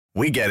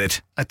We get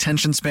it.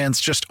 Attention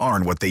spans just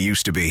aren't what they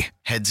used to be.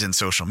 Heads in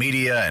social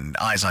media and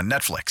eyes on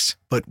Netflix.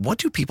 But what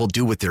do people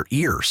do with their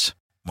ears?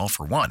 Well,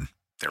 for one,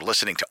 they're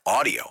listening to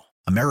audio.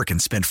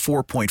 Americans spend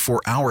 4.4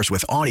 hours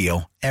with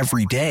audio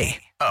every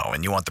day. Oh,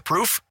 and you want the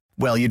proof?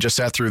 Well, you just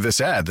sat through this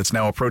ad that's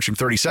now approaching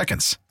 30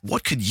 seconds.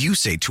 What could you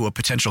say to a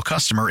potential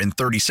customer in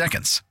 30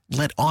 seconds?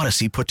 Let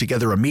Odyssey put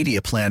together a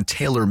media plan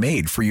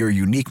tailor-made for your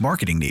unique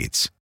marketing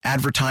needs.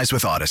 Advertise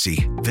with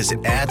Odyssey.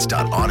 Visit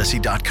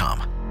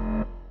ads.odyssey.com.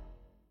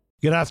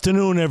 Good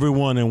afternoon,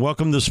 everyone, and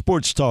welcome to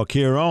Sports Talk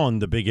here on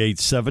the Big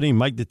 870.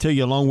 Mike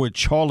Detillier along with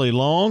Charlie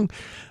Long.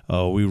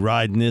 We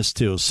riding this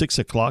till 6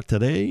 o'clock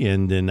today,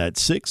 and then at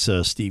 6,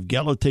 Steve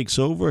Geller takes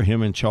over.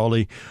 Him and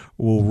Charlie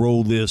will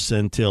roll this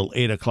until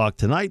 8 o'clock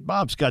tonight.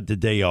 Bob's got the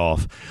day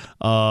off.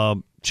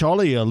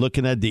 Charlie,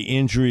 looking at the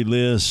injury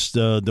list,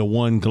 the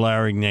one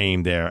glaring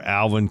name there,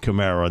 Alvin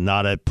Kamara,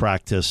 not at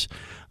practice.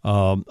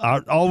 I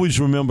always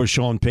remember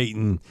Sean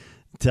Payton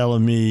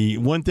telling me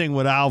one thing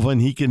with Alvin,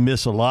 he can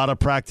miss a lot of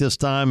practice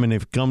time, and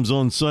if it comes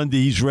on Sunday,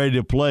 he's ready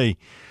to play.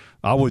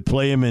 I would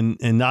play him and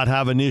not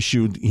have an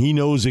issue. He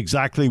knows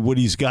exactly what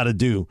he's got to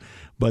do.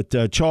 But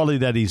Charlie,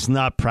 that he's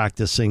not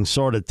practicing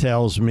sort of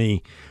tells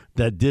me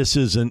that this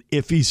is an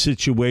iffy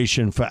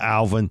situation for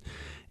Alvin.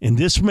 And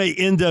this may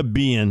end up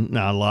being,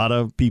 now a lot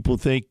of people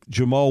think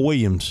Jamal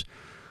Williams.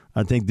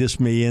 I think this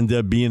may end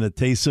up being a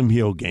Taysom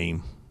Hill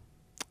game.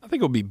 I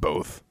think it'll be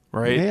both.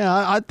 Right? Yeah,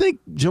 I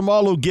think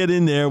Jamal will get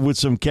in there with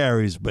some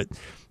carries, but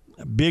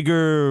a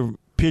bigger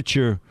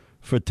picture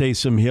for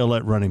Taysom Hill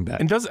at running back.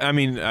 And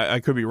I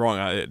could be wrong.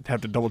 I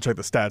have to double check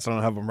the stats. I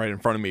don't have them right in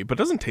front of me. But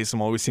doesn't Taysom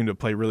always seem to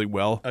play really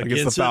well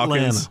against the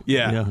Falcons? Atlanta.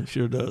 Yeah,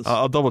 sure does.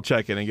 I'll double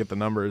check it and get the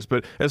numbers.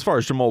 But as far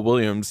as Jamal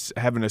Williams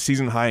having a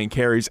season high in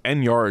carries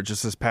and yards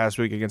just this past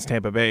week against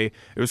Tampa Bay,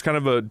 it was kind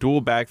of a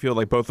dual backfield.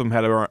 Like both of them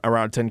had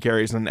around 10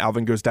 carries, and then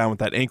Alvin goes down with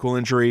that ankle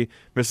injury,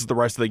 misses the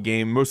rest of the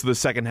game, most of the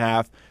second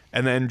half.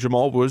 And then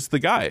Jamal was the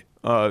guy.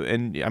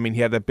 He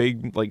had that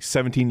big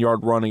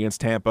 17-yard run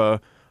against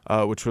Tampa,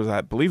 which was, I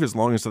believe, his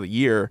longest of the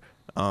year.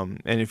 And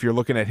if you're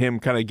looking at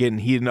him kind of getting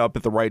heated up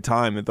at the right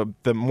time,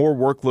 the more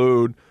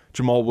workload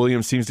Jamal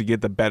Williams seems to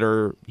get, the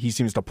better he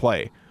seems to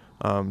play.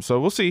 So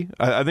we'll see.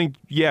 I think,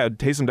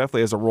 Taysom definitely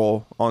has a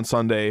role on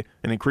Sunday,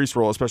 an increased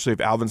role, especially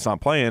if Alvin's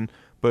not playing.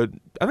 But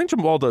I think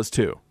Jamal does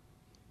too.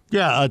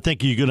 Yeah, I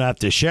think you're going to have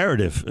to share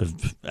it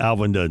if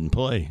Alvin doesn't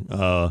play.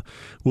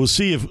 We'll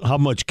see how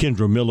much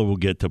Kendra Miller will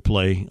get to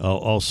play.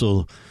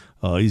 Also,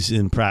 he's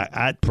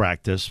at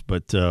practice,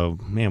 but,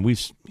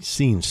 we've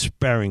seen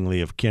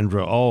sparingly of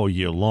Kendra all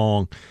year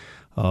long.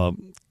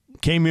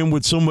 Came in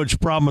with so much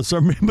promise. I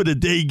remember the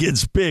day he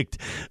gets picked.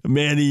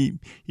 Man,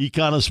 he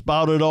kind of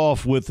spouted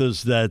off with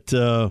us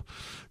that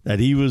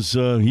he was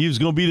going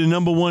to be the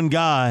number one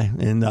guy.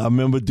 And I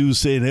remember dudes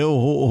saying, "Oh,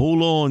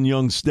 hold on,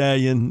 young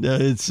stallion.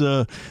 It's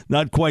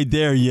not quite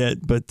there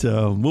yet." But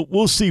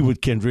we'll see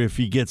with Kendra if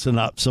he gets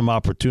some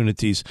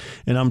opportunities.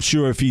 And I'm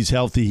sure if he's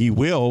healthy, he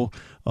will.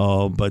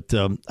 But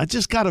I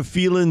just got a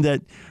feeling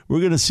that we're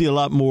going to see a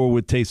lot more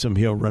with Taysom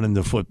Hill running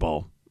the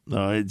football.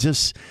 It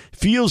just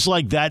feels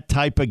like that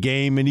type of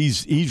game, and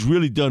he's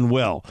really done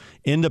well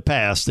in the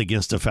past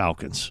against the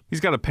Falcons.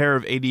 He's got a pair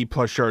of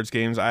 80-plus yards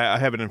games. I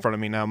have it in front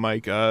of me now,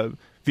 Mike. Via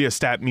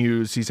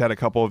StatMuse, he's had a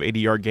couple of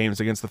 80-yard games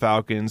against the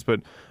Falcons, but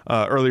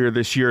earlier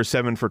this year,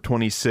 7 for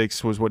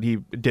 26 was what he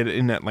did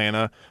in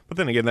Atlanta. But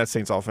then again, that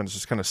Saints offense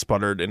just kind of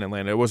sputtered in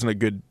Atlanta. It wasn't a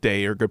good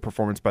day or good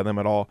performance by them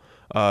at all.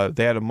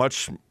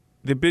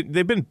 They've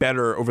been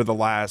better over the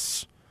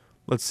last...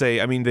 Let's say,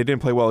 they didn't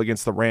play well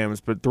against the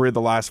Rams, but 3 of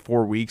the last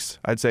 4 weeks,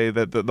 I'd say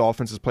that the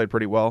offense has played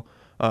pretty well.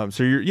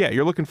 So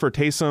you're looking for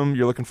Taysom,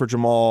 you're looking for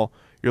Jamal,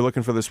 you're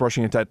looking for this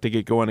rushing attack to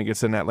get going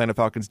against an Atlanta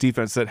Falcons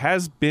defense that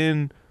has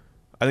been,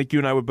 I think you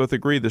and I would both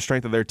agree, the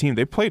strength of their team.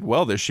 They played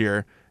well this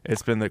year.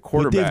 It's been the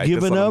quarterback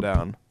that's let them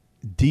down.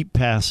 Deep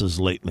passes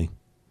lately.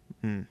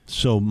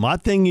 So my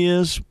thing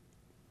is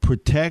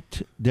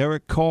protect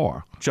Derek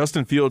Carr.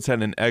 Justin Fields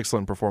had an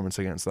excellent performance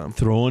against them.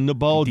 Throwing the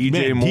ball.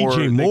 DJ Moore,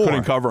 they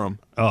couldn't cover him.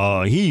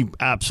 He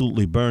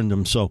absolutely burned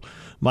them. So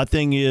my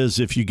thing is,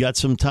 if you got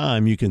some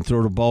time, you can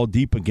throw the ball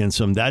deep against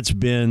them. That's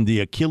been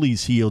the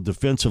Achilles heel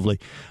defensively.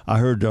 I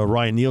heard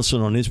Ryan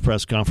Nielsen on his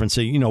press conference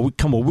say,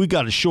 we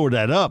got to shore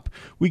that up.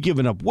 We're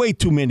giving up way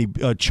too many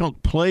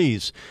chunk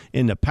plays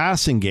in the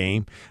passing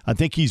game. I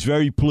think he's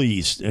very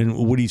pleased in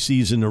what he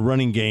sees in the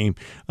running game,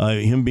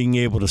 him being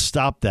able to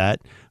stop that.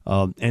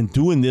 And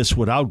doing this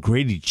without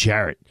Grady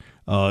Jarrett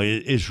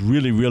is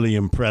really, really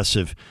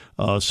impressive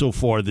so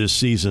far this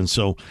season.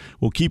 So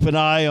we'll keep an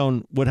eye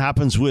on what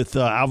happens with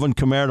Alvin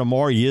Kamara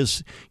tomorrow. He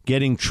is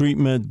getting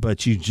treatment,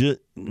 but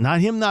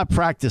not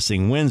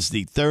practicing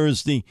Wednesday,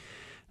 Thursday.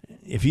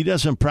 If he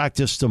doesn't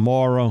practice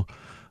tomorrow,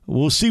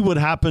 we'll see what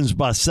happens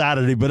by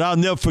Saturday. But I'll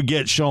never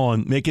forget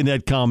Sean making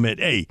that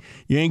comment, "Hey,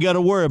 you ain't got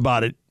to worry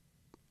about it.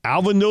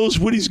 Alvin knows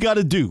what he's got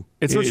to do.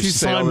 It's what you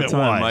say all the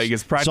time, Mike.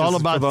 It's all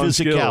about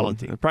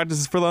physicality. Practice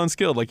is for the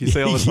unskilled, like you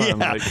say all the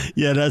time.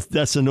 Yeah,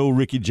 that's an old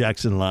Ricky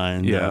Jackson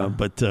line. Yeah.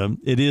 But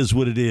it is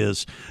what it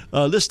is.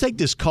 Let's take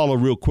this caller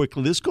real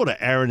quickly. Let's go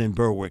to Aaron in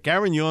Berwick.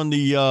 Aaron, you're on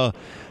the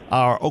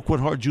our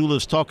Oakwood Heart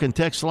Jewelers talking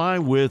text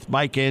line with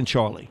Mike and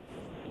Charlie.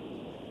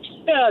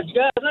 Yeah,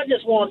 guys, I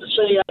just wanted to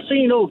say I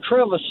seen old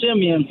Trevor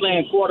Siemian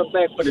playing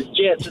quarterback for the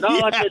Jets, and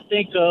all I could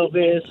think of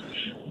is,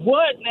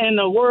 what in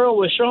the world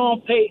was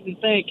Sean Payton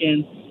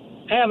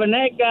thinking, having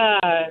that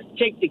guy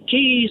take the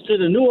keys to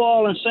the New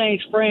Orleans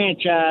Saints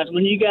franchise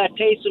when you got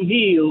Taysom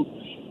Hill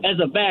as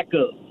a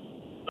backup?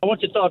 I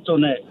want your thoughts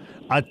on that.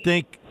 I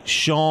think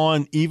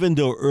Sean, even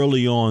though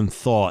early on,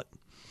 thought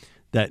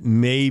that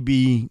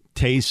maybe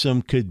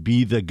Taysom could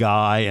be the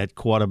guy at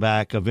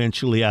quarterback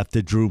eventually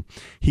after Drew,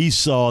 he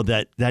saw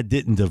that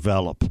didn't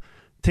develop.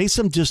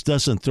 Taysom just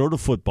doesn't throw the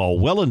football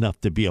well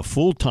enough to be a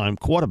full-time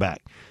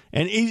quarterback.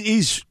 And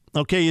he's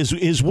okay,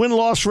 his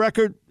win-loss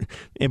record,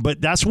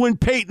 but that's when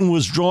Peyton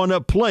was drawing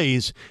up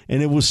plays,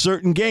 and it was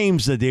certain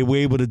games that they were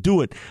able to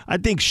do it. I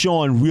think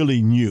Sean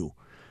really knew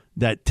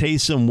that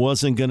Taysom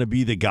wasn't going to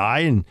be the guy,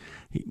 and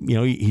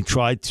he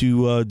tried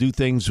to do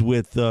things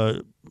with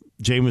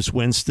Jameis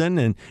Winston,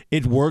 and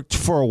it worked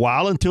for a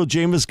while until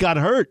Jameis got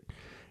hurt.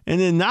 And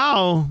then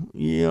now,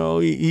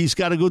 he's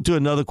got to go to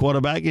another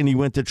quarterback, and he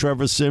went to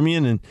Trevor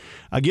Siemian. And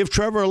I give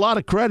Trevor a lot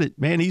of credit.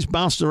 Man, he's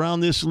bounced around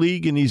this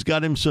league, and he's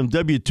got him some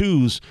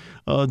W-2s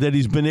that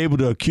he's been able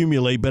to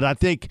accumulate. But I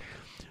think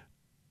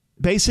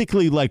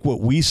basically like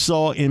what we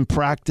saw in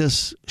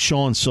practice,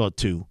 Sean saw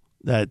too,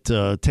 that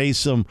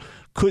Taysom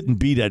couldn't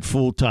be that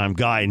full-time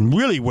guy. And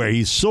really where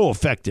he's so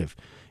effective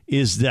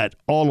is that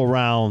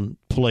all-around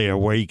player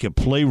where he could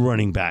play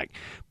running back,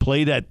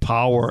 play that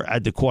power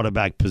at the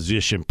quarterback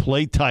position,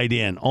 play tight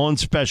end, on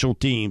special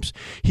teams.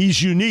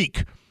 He's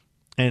unique.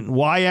 And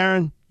why,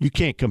 Aaron? You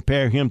can't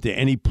compare him to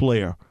any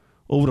player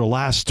over the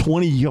last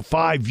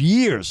 25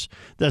 years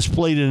that's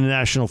played in the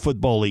National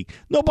Football League.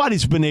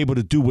 Nobody's been able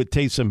to do what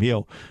Taysom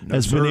Hill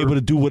has been able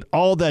to do with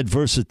all that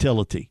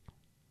versatility.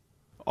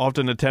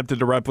 Often attempted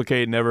to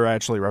replicate, never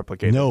actually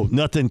replicated. No,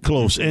 nothing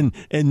close. And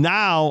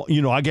now,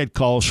 I get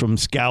calls from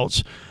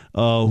scouts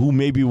who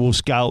maybe will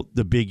scout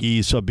the Big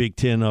East or Big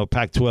Ten or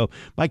Pac-12.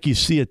 Mike, you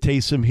see a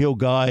Taysom Hill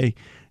guy,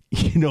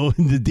 in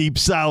the Deep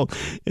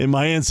South, and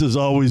my answer is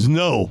always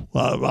no.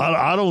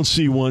 I don't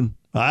see one.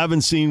 I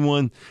haven't seen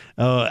one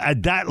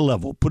at that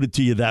level, put it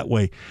to you that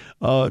way.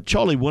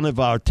 Charlie, one of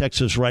our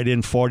Texas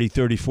write-in,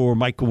 4034.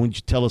 Michael, would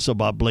you tell us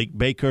about Blake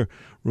Baker,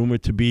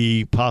 rumored to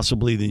be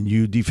possibly the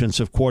new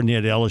defensive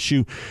coordinator at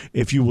LSU?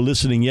 If you were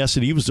listening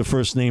yesterday, he was the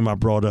first name I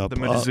brought up. The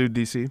Mizzou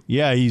DC?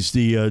 Yeah, he's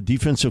the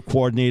defensive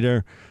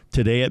coordinator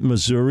today at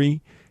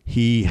Missouri.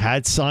 He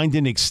had signed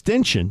an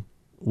extension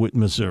with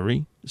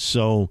Missouri.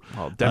 So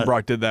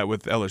Denbrock did that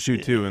with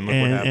LSU too, and look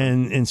what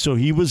happened. And so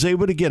he was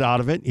able to get out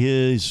of it.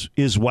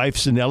 His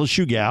wife's an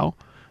LSU gal.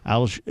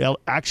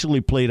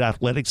 Actually played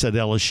athletics at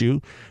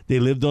LSU. They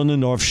lived on the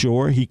North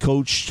Shore. He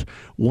coached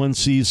one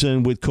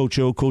season with Coach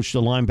O, coached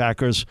the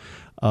linebackers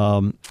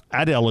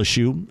at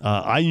LSU.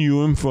 I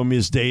knew him from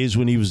his days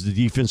when he was the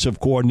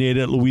defensive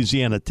coordinator at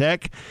Louisiana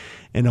Tech,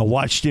 and I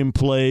watched him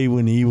play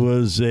when he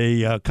was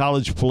a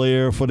college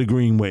player for the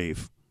Green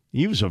Wave.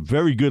 He was a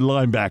very good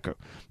linebacker.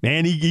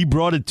 Man, he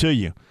brought it to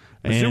you.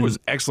 Mizzou was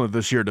excellent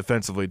this year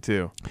defensively,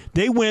 too.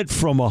 They went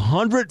from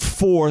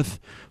 104th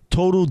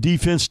total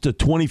defense to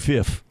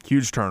 25th.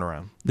 Huge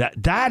turnaround.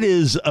 That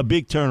is a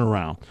big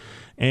turnaround.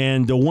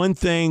 And the one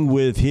thing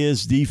with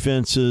his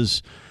defense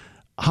is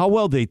how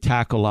well they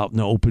tackle out in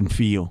the open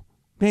field.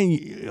 Man,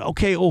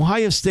 okay,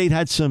 Ohio State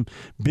had some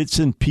bits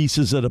and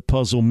pieces of the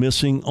puzzle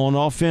missing on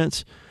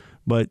offense,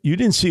 but you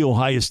didn't see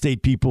Ohio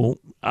State people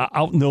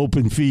out in the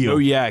open field. No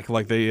yak,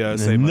 like they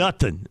say.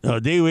 Nothing.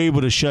 They were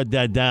able to shut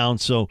that down.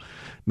 So,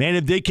 man,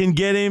 if they can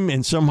get him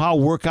and somehow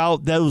work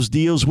out those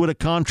deals with a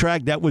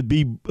contract, that would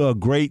be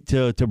great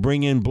to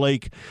bring in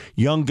Blake.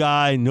 Young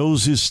guy,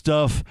 knows his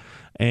stuff,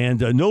 and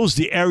knows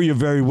the area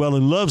very well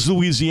and loves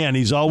Louisiana.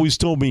 He's always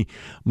told me,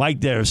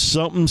 Mike, there's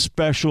something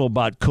special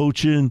about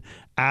coaching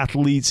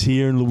athletes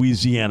here in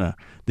Louisiana.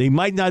 They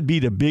might not be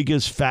the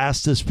biggest,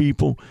 fastest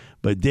people,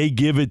 but they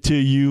give it to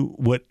you.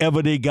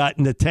 Whatever they got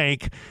in the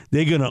tank,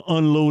 they're going to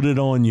unload it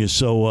on you.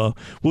 So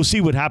we'll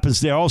see what happens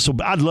there. Also,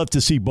 I'd love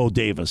to see Bo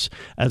Davis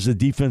as the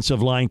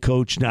defensive line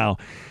coach. Now,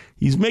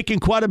 he's making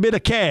quite a bit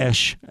of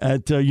cash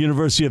at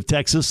University of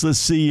Texas. Let's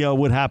see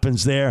what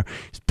happens there.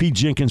 Pete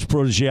Jenkins'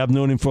 protege. I've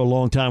known him for a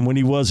long time. When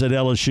he was at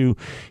LSU,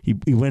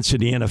 he went to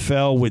the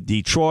NFL with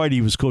Detroit.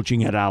 He was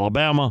coaching at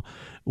Alabama.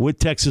 With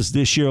Texas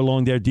this year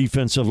along their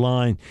defensive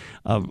line.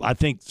 I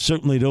think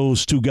certainly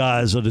those two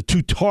guys are the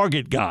two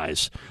target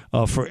guys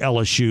for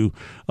LSU.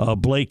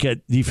 Blake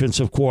at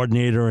defensive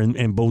coordinator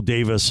and Bo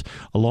Davis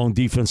along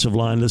defensive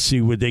line. Let's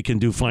see what they can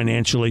do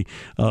financially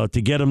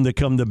to get them to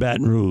come to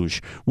Baton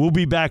Rouge. We'll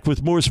be back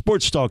with more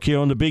sports talk here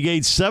on the Big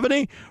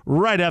 870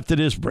 right after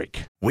this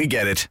break. We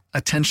get it.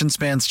 Attention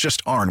spans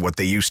just aren't what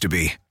they used to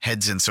be.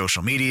 Heads in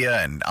social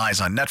media and eyes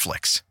on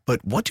Netflix.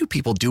 But what do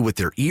people do with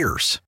their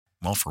ears?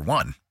 Well, for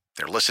one,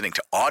 They're listening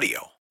to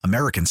audio.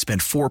 Americans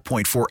spend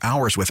 4.4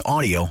 hours with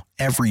audio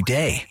every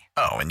day.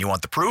 Oh, and you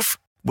want the proof?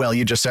 Well,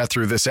 you just sat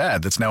through this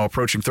ad that's now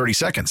approaching 30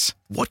 seconds.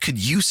 What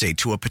could you say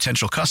to a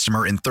potential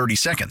customer in 30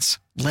 seconds?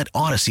 Let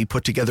Odyssey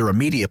put together a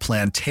media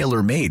plan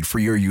tailor-made for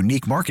your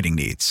unique marketing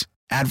needs.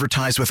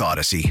 Advertise with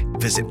Odyssey.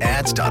 Visit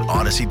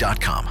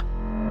ads.odyssey.com.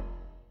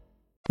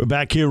 We're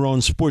back here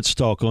on Sports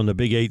Talk on the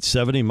Big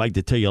 870. Mike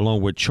Detillier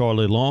along with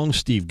Charlie Long.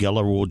 Steve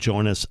Geller will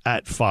join us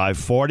at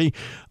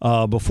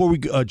 5:40. Before we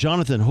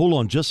Jonathan, hold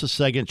on just a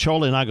second.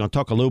 Charlie and I are going to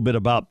talk a little bit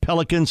about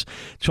Pelicans.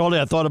 Charlie,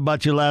 I thought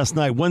about you last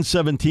night.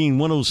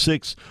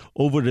 117-106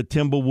 over the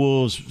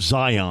Timberwolves.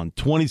 Zion,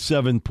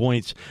 27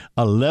 points,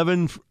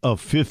 11 of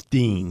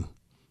 15.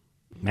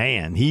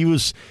 Man, he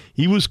was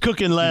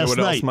cooking last you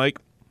know what night. Else, Mike?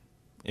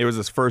 It was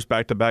his first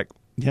back-to-back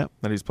that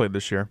he's played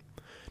this year.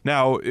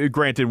 Now,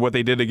 granted, what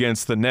they did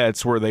against the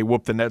Nets, where they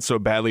whooped the Nets so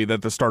badly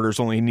that the starters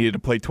only needed to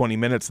play 20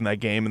 minutes in that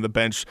game, and the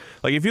bench,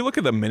 like if you look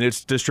at the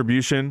minutes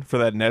distribution for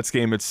that Nets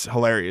game, it's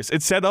hilarious.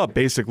 It's set up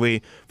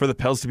basically for the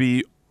Pels to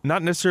be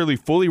not necessarily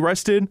fully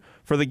rested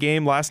for the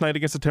game last night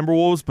against the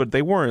Timberwolves, but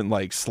they weren't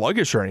like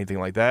sluggish or anything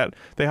like that.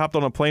 They hopped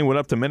on a plane, went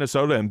up to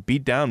Minnesota, and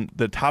beat down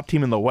the top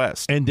team in the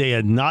West. And they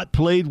had not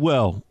played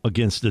well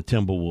against the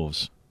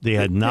Timberwolves. They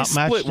had not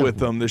matched split with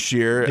them this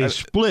year. They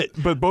split.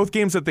 But both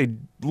games that they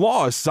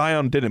lost,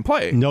 Zion didn't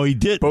play. No, he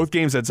didn't. Both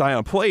games that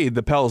Zion played,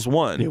 the Pels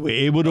won. They were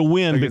able to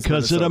win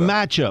because of the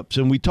matchups.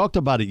 And we talked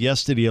about it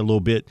yesterday a little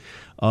bit,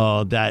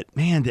 that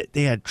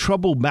they had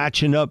trouble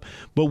matching up.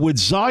 But with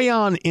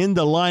Zion in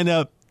the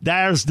lineup,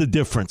 there's the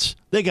difference.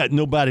 They got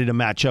nobody to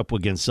match up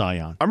against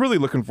Zion. I'm really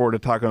looking forward to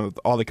talking with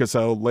Ollie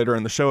Cassell later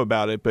in the show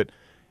about it, but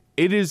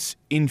it is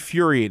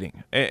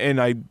infuriating.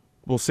 And I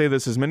will say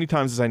this as many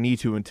times as I need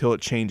to until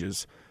it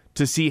changes,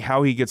 to see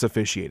how he gets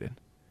officiated.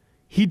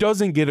 He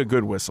doesn't get a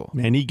good whistle.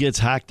 Man, he gets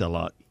hacked a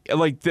lot.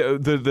 Like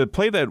the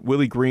play that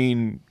Willie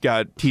Green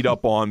got teed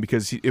up on,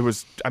 because he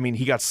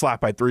got slapped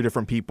by three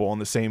different people on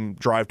the same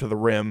drive to the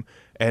rim,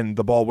 and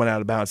the ball went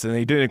out of bounds, and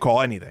they didn't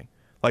call anything.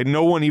 Like,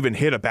 no one even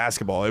hit a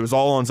basketball. It was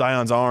all on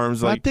Zion's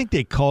arms. I think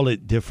they call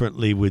it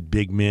differently with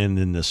big men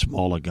than the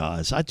smaller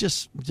guys. I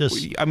just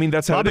I mean,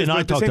 that's how Bobby it is. and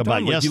I talked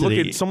about yesterday. You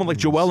look at someone like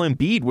Joel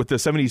Embiid with the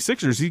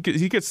 76ers, he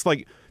gets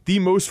like the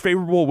most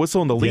favorable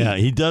whistle in the league. Yeah,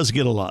 he does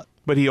get a lot.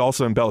 But he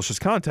also embellishes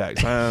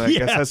contact. I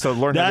guess has to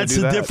learn how to do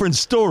that. That's a different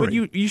story.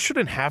 But you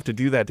shouldn't have to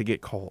do that to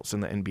get calls in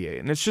the NBA.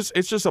 And it's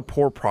just a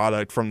poor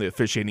product from the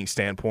officiating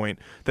standpoint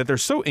that they're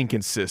so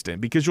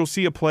inconsistent, because you'll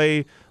see a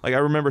play, like I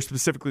remember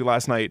specifically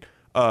last night,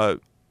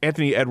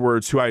 Anthony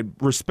Edwards, who I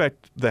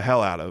respect the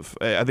hell out of.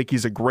 I think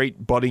he's a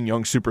great budding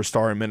young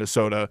superstar in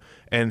Minnesota,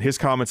 and his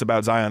comments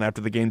about Zion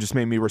after the game just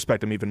made me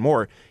respect him even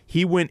more.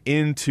 He went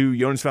into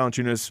Jonas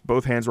Valanciunas,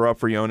 both hands were up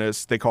for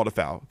Jonas. They called a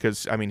foul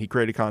because, he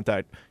created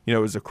contact. It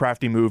was a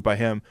crafty move by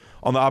him.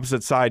 On the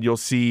opposite side, you'll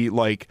see,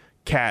 like,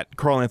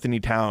 Karl Anthony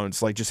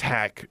Towns, like, just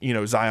hack,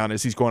 Zion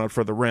as he's going up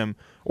for the rim,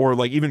 or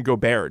like even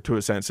Gobert to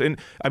a sense. And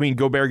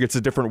Gobert gets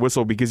a different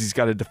whistle because he's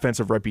got a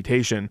defensive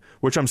reputation,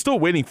 which I'm still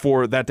waiting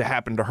for that to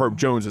happen to Herb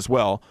Jones as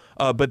well.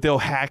 But they'll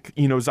hack,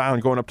 Zion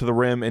going up to the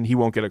rim, and he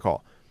won't get a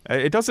call.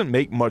 It doesn't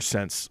make much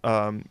sense.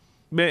 And,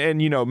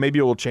 maybe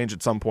it will change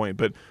at some point,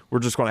 but we're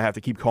just going to have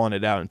to keep calling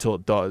it out until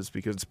it does,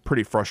 because it's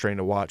pretty frustrating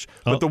to watch.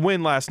 But the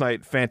win last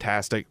night,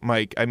 fantastic,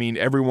 Mike.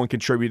 Everyone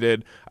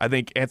contributed. I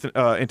think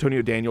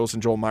Antonio Daniels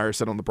and Joel Meyer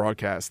said on the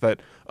broadcast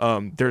that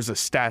there's a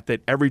stat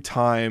that every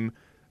time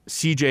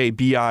CJ,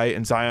 BI,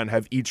 and Zion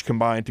have each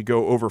combined to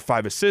go over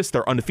 5 assists,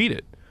 they're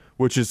undefeated,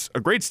 which is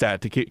a great stat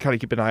to kind of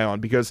keep an eye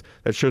on, because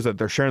that shows that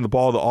they're sharing the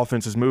ball, the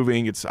offense is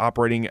moving, it's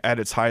operating at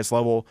its highest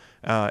level,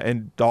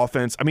 and the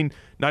offense,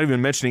 not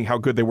even mentioning how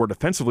good they were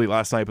defensively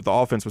last night, but the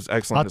offense was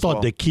excellent as well. I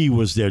thought the key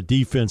was their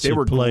defensive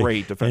play. They were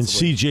great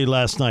defensively. And CJ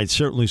last night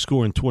certainly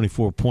scoring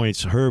 24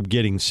 points, Herb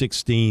getting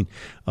 16,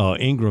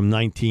 Ingram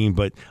 19,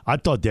 but I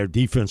thought their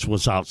defense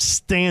was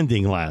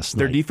outstanding last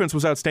night. Their defense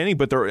was outstanding,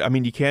 but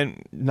you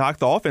can't knock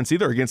the offense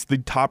either against the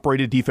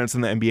top-rated defense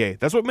in the NBA.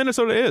 That's what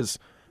Minnesota is.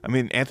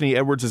 Anthony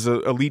Edwards is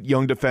an elite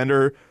young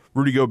defender.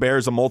 Rudy Gobert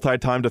is a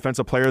multi-time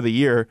defensive player of the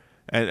year.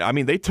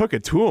 And, they took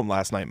it to him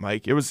last night,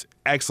 Mike. It was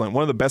excellent.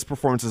 One of the best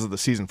performances of the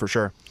season for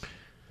sure.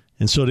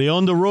 And so they're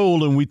on the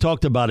roll, and we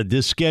talked about it,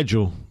 this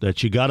schedule,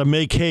 that you got to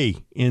make hay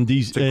in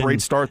these. It's a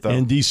great start, though.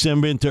 In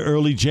December into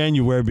early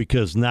January,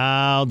 because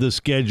now the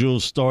schedule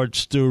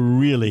starts to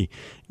really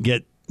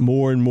get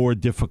more and more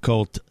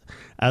difficult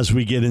as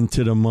we get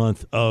into the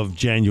month of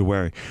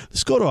January.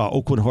 Let's go to our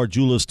Oakland Heart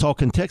Jewelers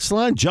talking text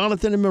line.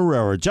 Jonathan and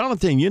Marrera.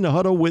 Jonathan, you're in the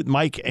huddle with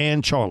Mike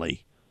and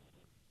Charlie.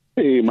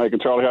 Hey, Mike and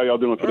Charlie, how y'all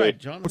doing today?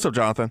 All right, what's up,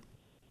 Jonathan?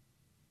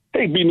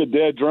 Hey, beating the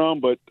dead drum,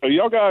 but are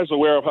y'all guys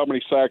aware of how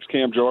many sacks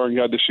Cam Jordan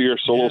got this year,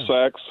 solo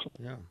sacks?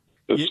 Yeah.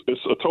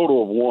 It's a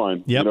total of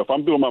 1. Yep. If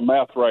I'm doing my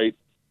math right,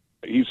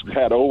 he's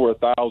had over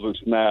 1,000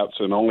 snaps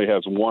and only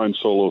has 1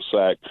 solo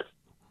sack.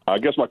 I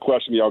guess my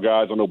question to y'all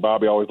guys, I know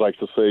Bobby always likes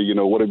to say,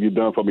 what have you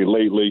done for me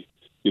lately?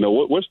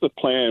 What's the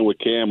plan with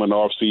Cam in the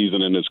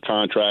offseason and his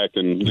contract?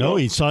 And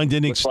he signed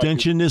an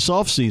extension this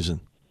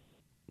offseason.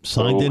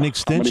 Signed an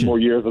extension. How many more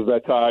years does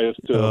that tie us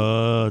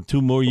to?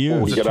 2 more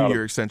years. It's a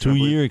 2-year extension.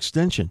 2-year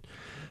extension.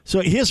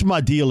 So here's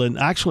my deal, and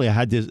actually I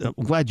had this. I'm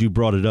glad you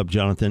brought it up,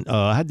 Jonathan.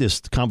 I had this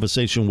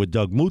conversation with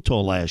Doug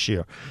Muto last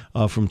year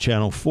from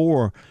Channel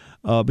 4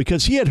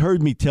 because he had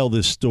heard me tell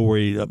this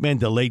story.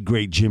 The late,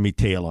 great Jimmy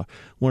Taylor,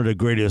 one of the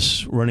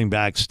greatest running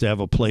backs to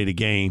ever play the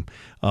game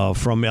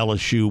from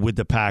LSU with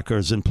the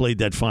Packers and played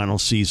that final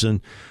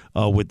season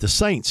with the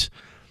Saints.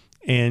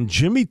 And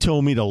Jimmy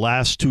told me the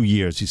last 2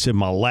 years, he said,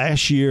 my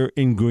last year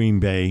in Green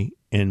Bay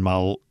and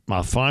my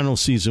final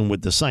season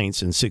with the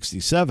Saints in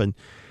 67,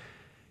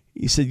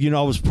 he said,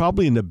 I was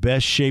probably in the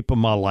best shape of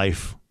my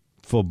life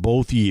for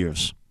both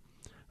years,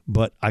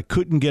 but I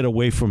couldn't get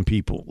away from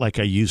people like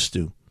I used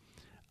to.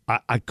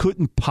 I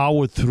couldn't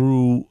power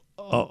through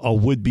a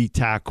would-be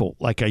tackle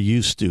like I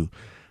used to.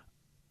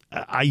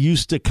 I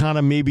used to kind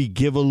of maybe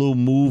give a little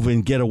move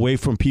and get away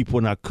from people,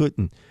 and I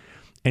couldn't.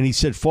 And he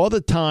said, Father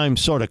Time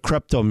sort of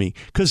crept on me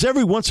because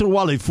every once in a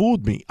while they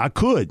fooled me. I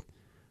could.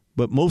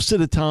 But most of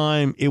the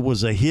time it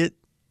was a hit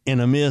and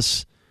a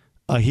miss,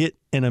 a hit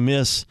and a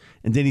miss.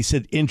 And then he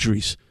said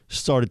injuries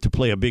started to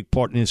play a big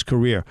part in his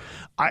career.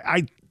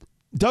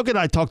 Doug and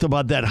I talked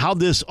about that, how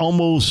this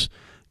almost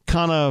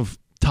kind of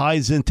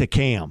ties into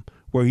Cam,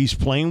 where he's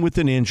playing with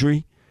an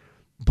injury,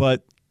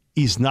 but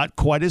he's not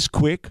quite as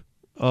quick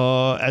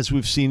as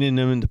we've seen him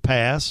in the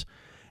past.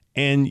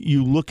 And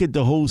you look at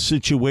the whole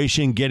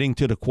situation getting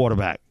to the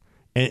quarterback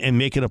and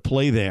making a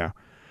play there.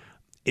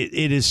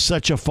 It is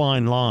such a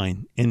fine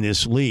line in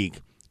this league.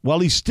 While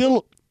he's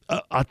still,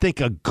 I think,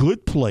 a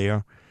good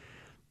player,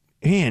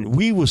 man,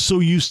 we were so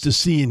used to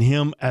seeing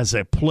him as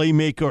a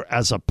playmaker,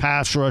 as a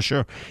pass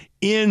rusher,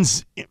 in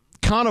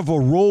kind of a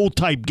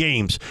role-type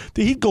games.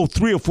 He'd go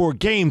 3 or 4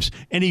 games,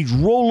 and he'd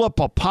roll up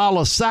a pile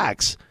of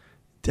sacks.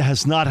 That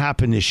has not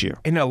happened this year.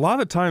 And a lot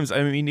of times,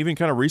 even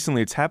kind of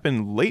recently, it's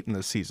happened late in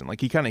the season.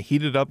 Like, he kind of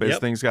heated up as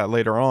things got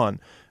later on.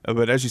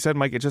 But as you said,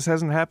 Mike, it just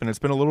hasn't happened. It's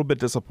been a little bit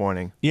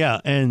disappointing.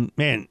 Yeah, and,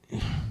 man,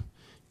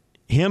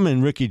 him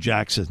and Ricky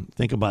Jackson,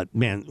 think about,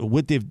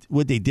 what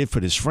they did for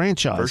this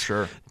franchise. For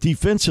sure.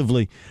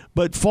 Defensively.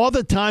 But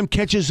Father Time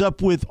catches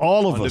up with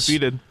all of us.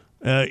 Undefeated.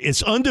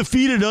 It's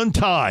undefeated,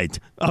 untied.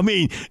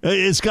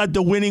 It's got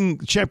the winning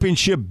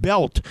championship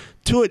belt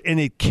to it, and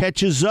it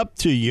catches up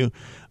to you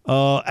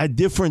at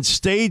different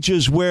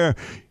stages where,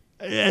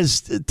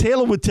 as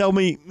Taylor would tell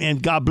me,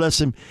 and God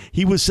bless him,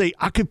 he would say,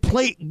 I could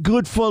play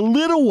good for a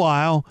little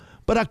while,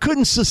 but I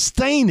couldn't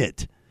sustain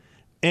it.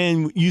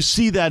 And you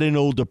see that in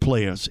older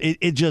players.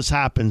 It just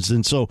happens.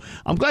 And so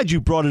I'm glad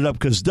you brought it up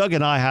because Doug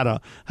and I had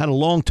a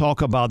long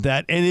talk about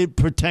that, and it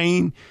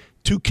pertained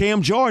to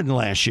Cam Jordan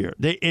last year.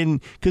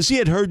 Because he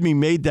had heard me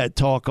made that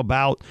talk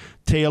about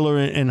Taylor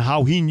and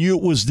how he knew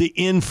it was the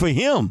end for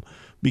him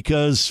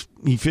because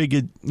he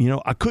figured,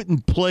 I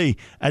couldn't play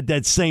at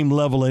that same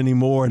level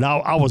anymore, and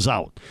I was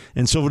out.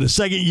 And so for the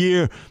second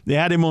year, they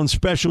had him on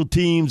special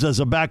teams as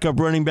a backup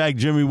running back.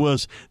 Jimmy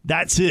was,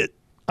 that's it.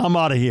 I'm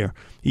out of here.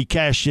 He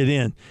cashed it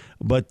in.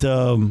 But,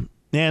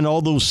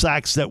 all those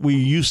sacks that we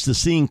used to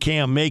seeing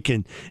Cam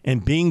making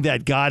and being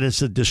that guy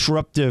that's a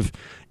disruptive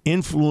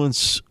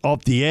influence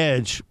off the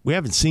edge, we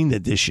haven't seen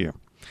that this year.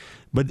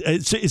 But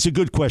it's a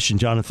good question,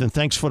 Jonathan.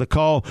 Thanks for the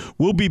call.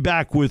 We'll be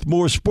back with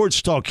more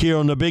sports talk here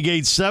on the Big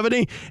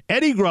 870.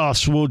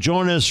 Egros will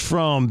join us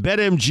from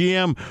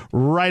BetMGM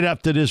right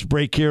after this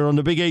break here on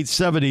the Big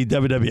 870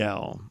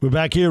 WWL. We're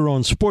back here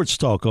on Sports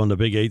Talk on the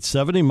Big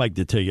 870. Mike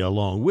Detillier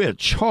along with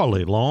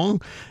Charlie Long.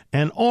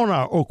 And on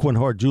our Aucoin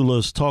Hart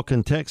Jewelers talk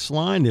and text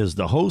line is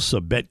the host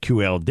of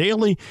BetQL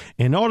Daily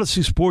and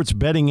Odyssey Sports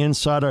betting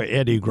insider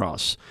Eddie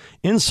Gross.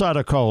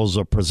 Insider calls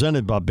are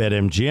presented by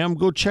BetMGM.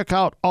 Go check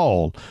out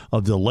all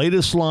of the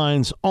latest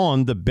lines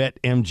on the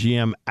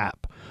BetMGM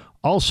app.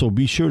 Also,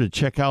 be sure to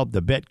check out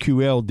the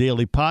BetQL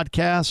Daily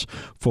podcast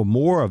for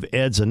more of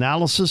Ed's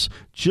analysis.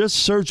 Just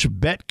search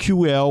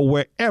BetQL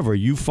wherever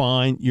you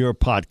find your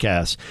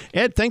podcast.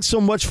 Ed, thanks so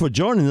much for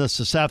joining us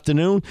this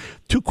afternoon.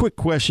 2 quick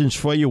questions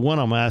for you. One,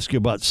 I'm going to ask you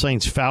about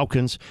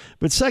Saints-Falcons.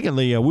 But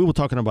secondly, we were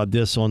talking about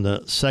this on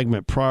the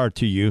segment prior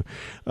to you.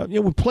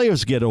 When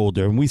players get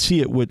older, and we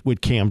see it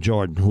with Cam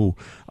Jordan, who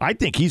I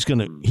think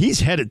he's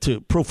headed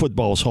to Pro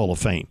Football's Hall of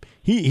Fame.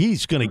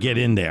 He's going to get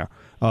in there.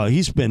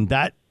 He's been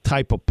that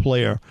type of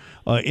player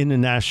in the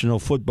National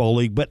Football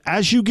League. But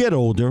as you get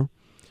older,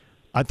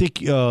 I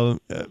think,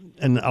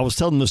 and I was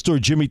telling the story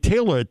Jimmy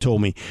Taylor had told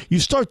me, you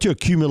start to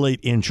accumulate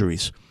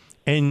injuries.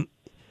 And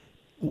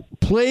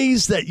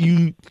plays that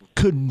you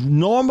could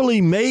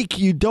normally make,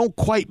 you don't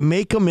quite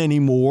make them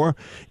anymore,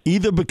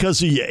 either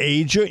because of your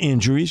age or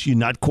injuries. You're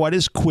not quite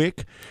as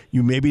quick.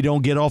 You maybe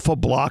don't get off a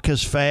block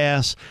as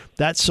fast,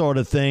 that sort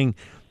of thing.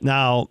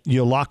 Now,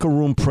 your locker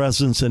room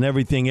presence and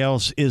everything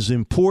else is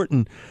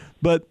important,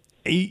 but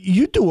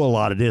you do a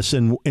lot of this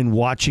in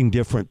watching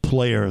different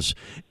players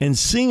and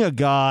seeing a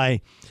guy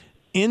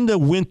in the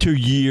winter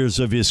years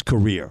of his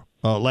career,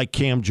 like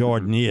Cam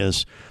Jordan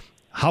is,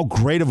 how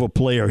great of a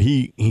player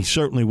he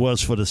certainly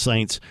was for the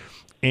Saints.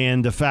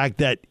 and the fact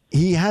that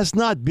he has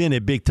not been a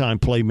big-time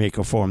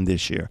playmaker for him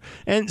this year.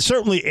 And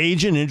certainly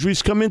age and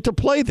injuries come into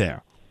play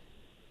there.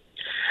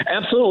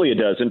 Absolutely it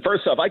does. And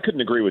first off, I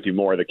couldn't agree with you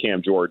more that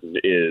Cam Jordan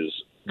is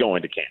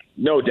going to camp.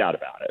 No doubt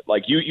about it.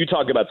 Like you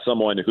talk about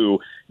someone who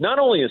not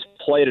only has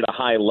played at a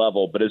high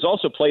level, but has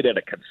also played at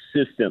a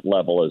consistent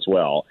level as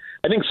well.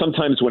 I think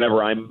sometimes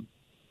whenever I'm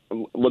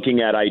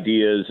looking at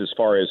ideas as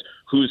far as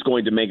who's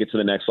going to make it to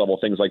the next level,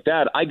 things like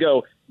that, I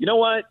go, you know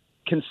what?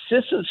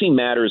 Consistency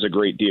matters a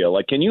great deal.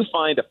 Like, can you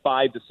find a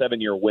 5 to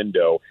 7 year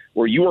window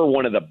where you are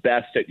one of the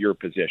best at your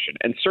position?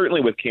 And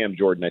certainly with Cam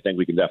Jordan, I think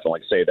we can definitely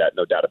say that,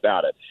 no doubt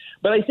about it.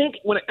 But I think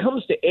when it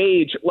comes to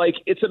age, like,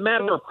 it's a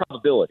matter of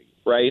probability,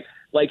 right?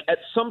 Like, at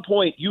some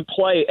point you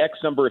play X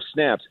number of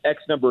snaps,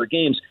 X number of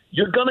games,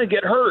 you're going to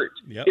get hurt.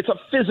 Yep. It's a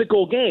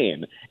physical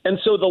game. And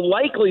so the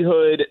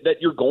likelihood that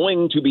you're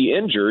going to be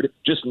injured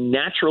just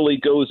naturally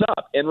goes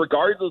up. And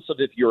regardless of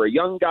if you're a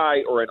young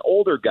guy or an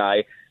older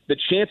guy, the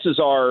chances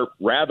are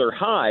rather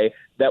high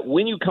that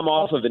when you come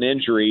off of an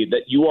injury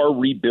that you are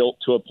rebuilt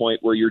to a point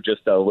where you're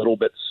just a little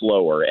bit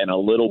slower and a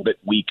little bit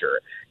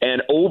weaker.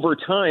 And over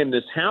time,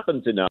 this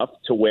happens enough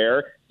to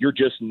where you're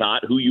just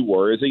not who you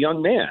were as a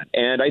young man.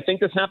 And I think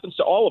this happens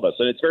to all of us.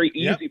 And it's very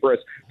easy for us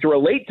to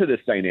relate to this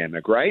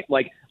dynamic, right?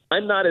 Like,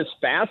 I'm not as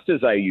fast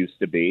as I used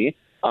to be.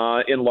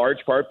 In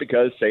large part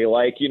because, say,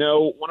 like,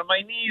 one of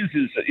my knees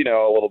is,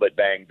 a little bit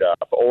banged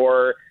up,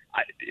 or,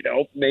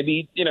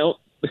 maybe,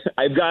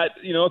 I've got,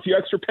 a few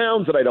extra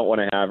pounds that I don't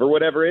want to have or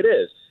whatever it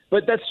is.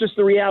 But that's just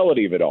the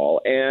reality of it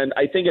all. And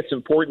I think it's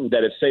important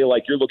that if, say,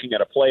 like you're looking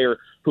at a player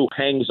who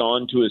hangs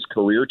on to his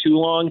career too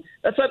long,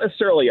 that's not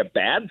necessarily a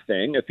bad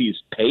thing if he's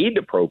paid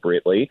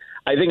appropriately.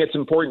 I think it's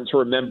important to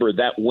remember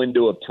that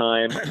window of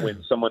time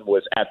when someone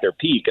was at their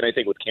peak. And I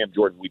think with Cam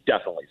Jordan, we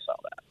definitely saw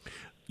that.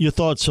 Your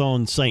thoughts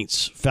on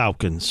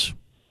Saints-Falcons?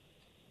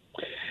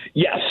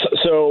 Yes.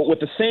 So with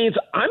the Saints,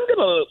 I'm going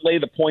to lay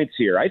the points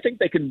here. I think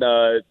they can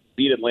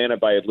beat Atlanta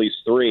by at least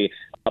 3,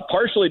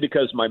 partially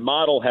because my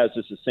model has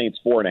this as Saints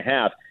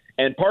 4.5.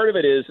 And part of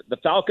it is the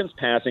Falcons'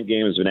 passing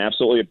game has been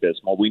absolutely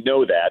abysmal. We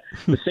know that.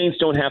 The Saints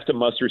don't have to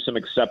muster some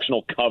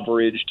exceptional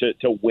coverage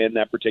to win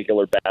that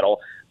particular battle.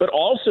 But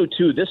also,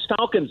 too, this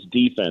Falcons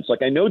defense,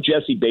 like I know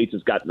Jesse Bates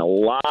has gotten a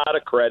lot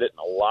of credit and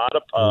a lot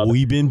of pub.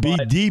 We've been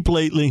beat deep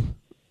lately.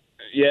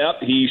 Yep,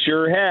 he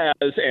sure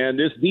has. And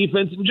this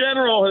defense in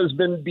general has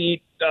been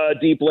beat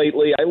deep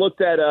lately. I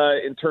looked at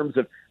in terms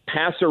of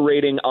passer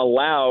rating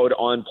allowed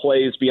on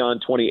plays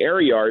beyond 20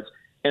 air yards,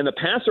 and the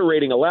passer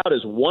rating allowed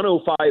is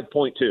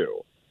 105.2.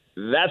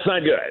 That's not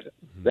good.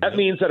 That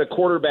means that a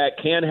quarterback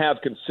can have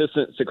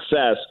consistent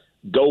success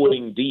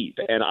going deep.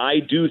 And I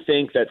do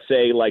think that,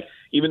 say, like,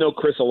 even though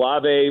Chris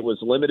Olave was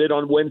limited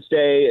on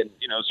Wednesday and,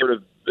 sort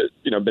of,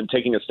 been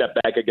taking a step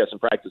back, I guess, in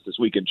practice this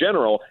week in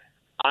general,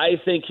 I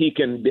think he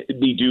can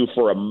be due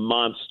for a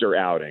monster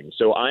outing.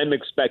 So I'm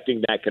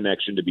expecting that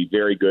connection to be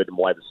very good and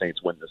why the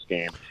Saints win this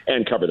game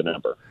and cover the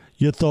number.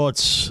 Your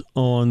thoughts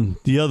on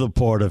the other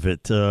part of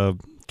it,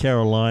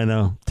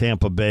 Carolina,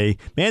 Tampa Bay.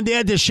 Man, they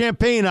had the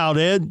champagne out,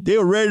 Ed. They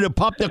were ready to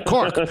pop the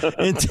cork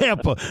in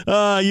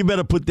Tampa. You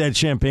better put that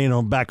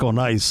champagne back on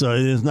ice.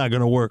 It's not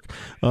going to work.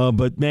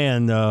 But,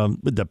 man,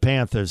 with the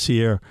Panthers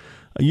here,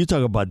 you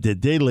talk about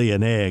did they lay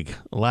an egg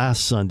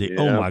last Sunday? Yeah.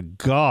 Oh, my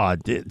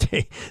God.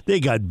 They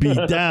got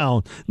beat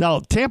down. Now,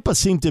 Tampa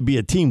seemed to be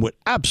a team with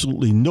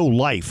absolutely no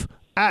life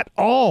at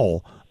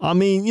all. I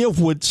mean,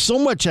 with so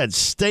much at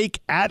stake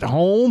at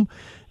home,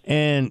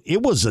 and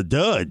it was a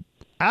dud.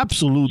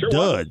 Absolute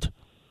dud.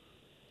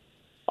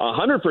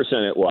 100%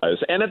 it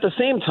was. And at the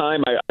same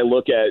time, I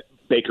look at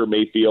Baker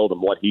Mayfield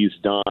and what he's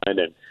done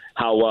and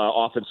how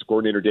offensive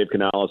coordinator Dave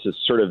Canales has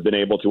sort of been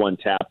able to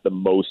untap the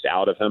most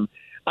out of him.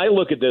 I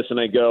look at this and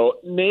I go,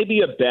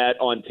 maybe a bet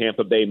on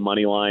Tampa Bay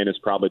money line is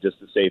probably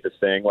just the safest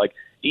thing. Like,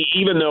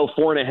 even though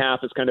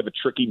 4.5 is kind of a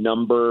tricky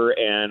number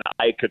and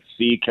I could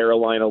see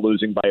Carolina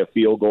losing by a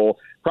field goal,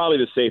 probably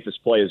the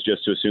safest play is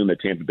just to assume that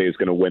Tampa Bay is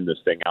going to win this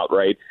thing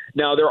outright.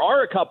 Now, there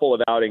are a couple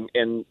of outing,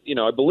 and,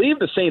 I believe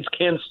the Saints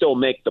can still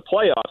make the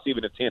playoffs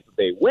even if Tampa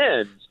Bay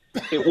wins.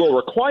 It will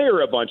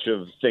require a bunch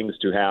of things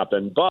to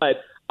happen,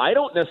 but I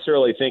don't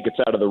necessarily think it's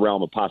out of the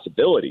realm of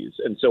possibilities.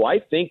 And so I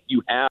think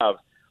you have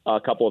a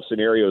couple of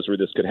scenarios where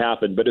this could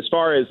happen. But as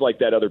far as like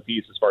that other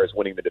piece, as far as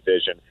winning the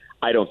division,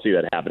 I don't see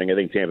that happening. I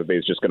think Tampa Bay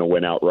is just going to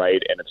win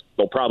outright, and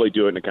they'll probably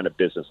do it in a kind of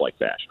business-like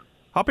fashion.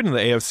 Hopping into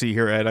the AFC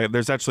here, Ed,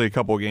 there's actually a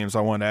couple of games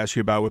I wanted to ask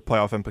you about with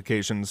playoff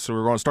implications. So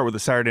we're going to start with the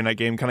Saturday night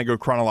game, kind of go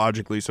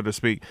chronologically, so to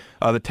speak.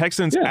 The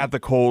Texans at the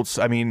Colts.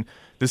 I mean,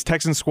 this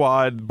Texans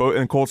squad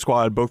and Colts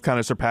squad both kind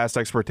of surpassed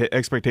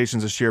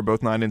expectations this year,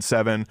 both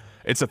 9-7.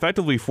 It's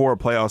effectively for a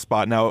playoff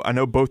spot. Now, I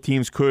know both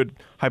teams could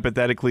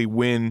hypothetically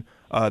win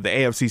the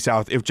AFC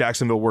South if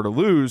Jacksonville were to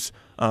lose,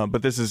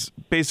 but this is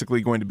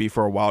basically going to be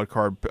for a wild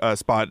card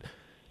spot.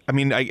 I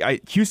mean,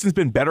 Houston's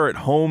been better at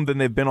home than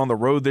they've been on the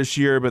road this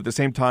year, but at the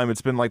same time,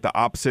 it's been like the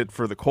opposite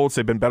for the Colts.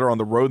 They've been better on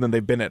the road than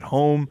they've been at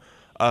home.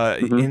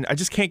 And I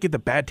just can't get the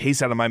bad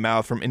taste out of my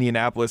mouth from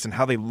Indianapolis and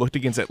how they looked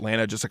against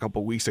Atlanta just a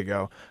couple weeks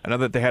ago. I know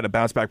that they had a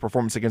bounce-back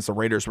performance against the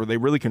Raiders where they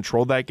really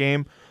controlled that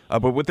game.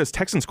 But with this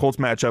Texans-Colts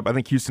matchup, I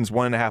think Houston's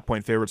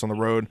 1.5-point favorites on the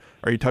road.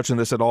 Are you touching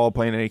this at all,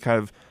 playing any kind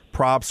of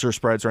props or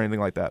spreads or anything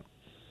like that?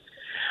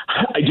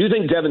 I do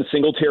think Devin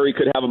Singletary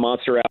could have a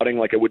monster outing.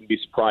 Like, I wouldn't be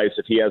surprised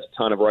if he has a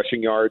ton of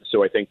rushing yards.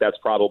 So I think that's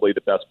probably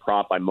the best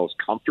prop I'm most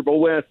comfortable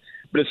with.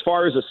 But as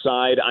far as a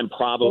side, I'm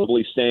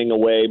probably staying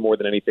away more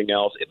than anything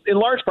else, in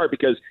large part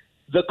because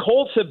the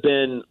Colts have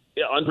been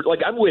like,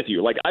 I'm with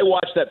you. Like, I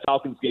watched that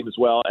Falcons game as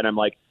well, and I'm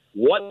like,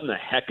 what in the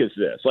heck is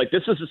this? Like,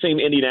 this is the same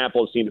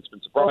Indianapolis team that's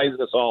been surprising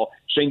us all.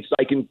 Shane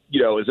Steichen,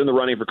 is in the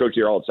running for coach of the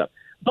year, all that stuff.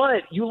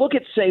 But you look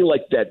at, say,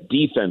 like that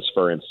defense,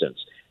 for instance,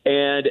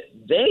 and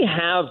they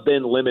have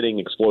been limiting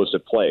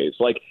explosive plays.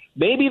 Like,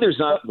 maybe there's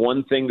not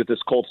one thing that this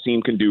Colts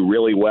team can do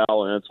really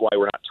well, and that's why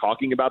we're not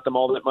talking about them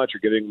all that much or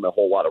giving them a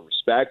whole lot of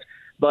respect.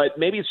 But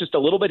maybe it's just a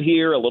little bit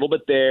here, a little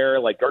bit there.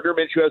 Like, Gardner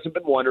Minshew hasn't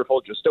been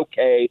wonderful, just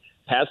okay.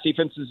 Pass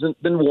defense hasn't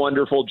been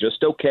wonderful,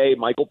 just okay.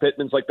 Michael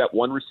Pittman's like that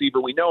one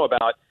receiver we know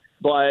about.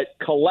 But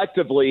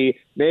collectively,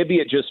 maybe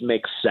it just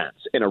makes sense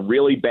in a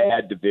really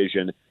bad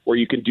division where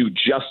you can do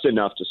just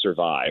enough to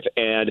survive.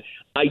 And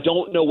I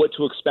don't know what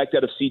to expect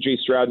out of C.J.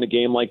 Stroud in a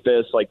game like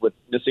this, like with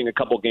missing a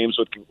couple games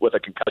with a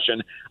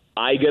concussion.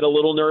 I get a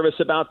little nervous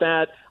about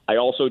that. I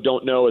also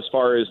don't know as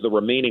far as the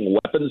remaining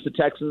weapons the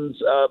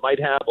Texans might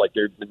have. Like,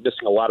 they're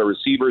missing a lot of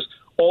receivers.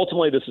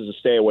 Ultimately, this is a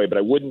stay away, but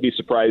I wouldn't be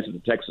surprised if the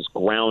Texas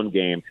ground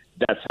game,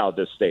 that's how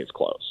this stays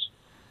close.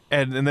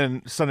 And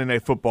then Sunday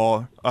Night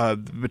Football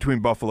between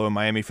Buffalo and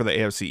Miami for the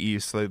AFC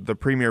East, the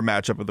premier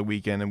matchup of the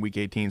weekend in Week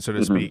 18, so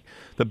to speak.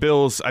 The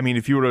Bills, I mean,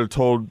 if you would have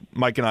told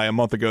Mike and I a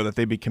month ago that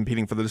they'd be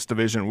competing for this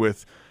division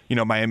with,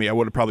 Miami, I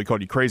would have probably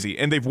called you crazy.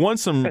 And they've won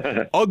some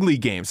ugly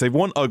games. They've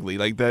won ugly.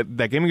 Like, that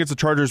game against the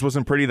Chargers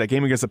wasn't pretty. That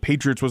game against the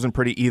Patriots wasn't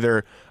pretty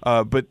either.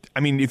 But,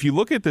 I mean, if you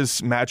look at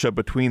this matchup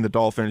between the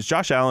Dolphins,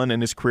 Josh Allen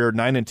in his career,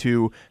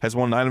 9-2, has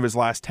won 9 of his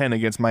last 10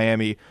 against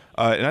Miami.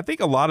 And I think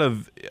a lot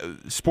of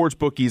sports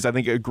bookies, I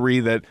think, agree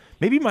that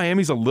maybe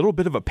Miami's a little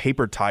bit of a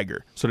paper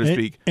tiger, so to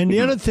speak. And the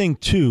other thing,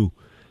 too,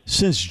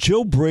 since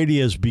Joe Brady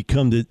has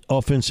become the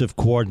offensive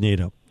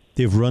coordinator,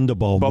 they've run the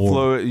ball more.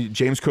 Buffalo,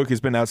 James Cook has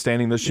been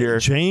outstanding this year.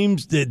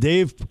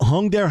 They've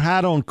hung their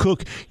hat on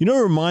Cook. It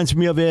reminds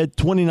me of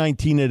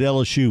 2019 at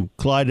LSU,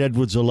 Clyde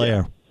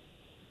Edwards-Helaire.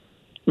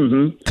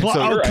 Yeah.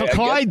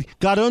 Clyde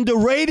got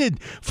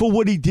underrated for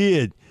what he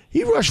did.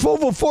 He rushed for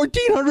over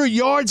 1,400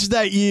 yards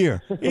that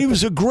year. He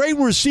was a great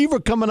receiver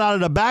coming out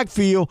of the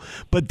backfield,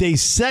 but they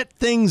set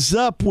things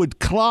up with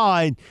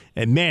Clyde,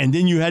 and, man,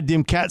 then you had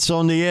them cats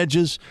on the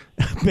edges.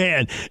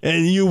 Man,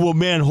 and you will,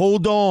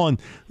 hold on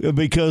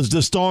because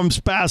the storm's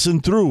passing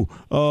through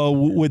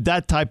with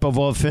that type of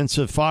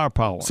offensive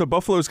firepower. So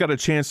Buffalo's got a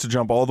chance to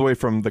jump all the way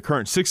from the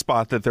current 6th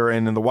spot that they're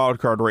in the wild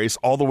card race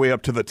all the way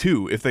up to the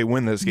 2 if they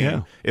win this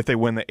game, if they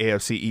win the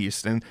AFC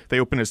East. And they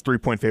open as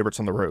 3-point favorites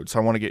on the road. So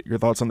I want to get your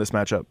thoughts on this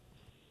matchup.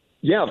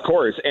 Yeah, of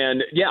course.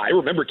 And, I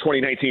remember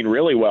 2019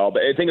 really well.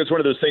 But I think it's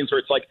one of those things where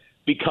it's like,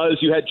 because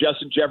you had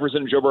Justin Jefferson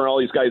and Joe Burrow and all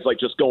these guys like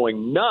just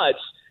going nuts,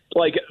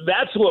 like,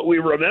 that's what we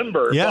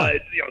remember. Yeah.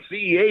 But,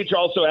 CEH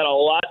also had a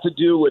lot to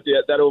do with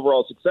that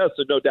overall success,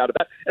 so no doubt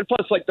about it. And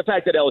plus, like, the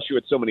fact that LSU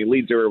had so many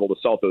leads, they were able to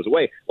salt those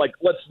away. Like,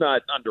 let's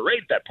not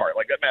underrate that part.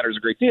 Like, that matters a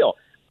great deal.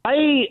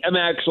 I am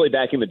actually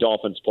backing the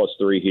Dolphins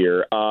 +3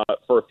 here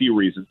for a few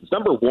reasons.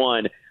 Number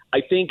one,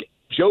 I think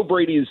Joe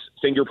Brady's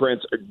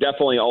fingerprints are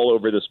definitely all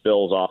over this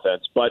Bills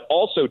offense. But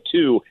also,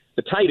 two,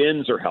 the tight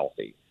ends are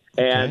healthy.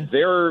 And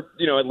they're,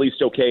 at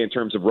least okay in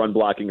terms of run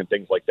blocking and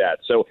things like that.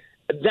 So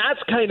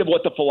that's kind of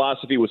what the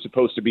philosophy was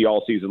supposed to be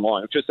all season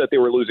long. It's just that they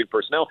were losing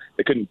personnel.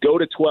 They couldn't go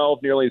to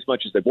 12 nearly as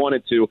much as they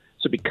wanted to.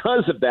 So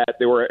because of that,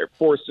 they were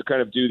forced to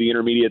kind of do the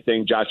intermediate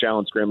thing, Josh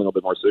Allen scrambling a little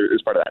bit more. So it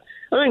was part of that.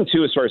 I think,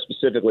 too, as far as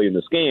specifically in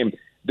this game,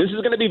 this is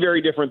going to be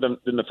very different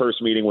than the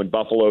first meeting when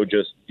Buffalo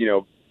just,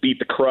 beat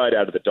the crud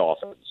out of the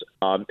Dolphins,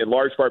 in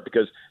large part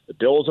because the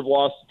Bills have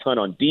lost a ton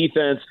on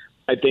defense.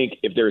 I think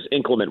if there's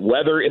inclement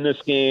weather in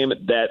this game,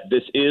 that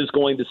this is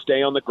going to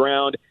stay on the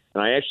ground.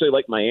 And I actually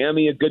like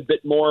Miami a good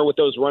bit more with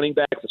those running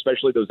backs,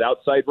 especially those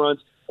outside runs.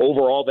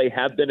 Overall, they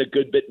have been a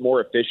good bit more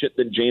efficient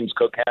than James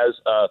Cook has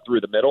through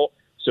the middle.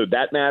 So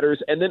that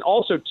matters. And then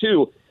also,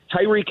 too,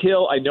 Tyreek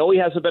Hill, I know he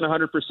hasn't been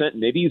 100%.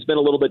 Maybe he's been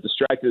a little bit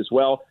distracted as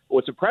well. But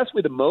what's impressed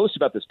me the most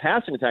about this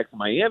passing attack for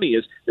Miami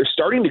is they're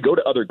starting to go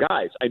to other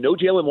guys. I know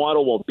Jalen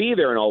Waddle won't be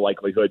there in all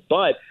likelihood,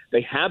 but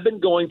they have been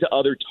going to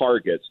other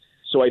targets.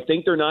 So I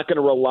think they're not going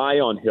to rely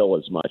on Hill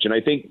as much. And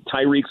I think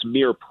Tyreek's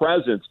mere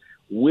presence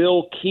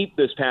will keep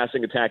this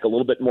passing attack a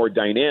little bit more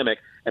dynamic.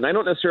 And I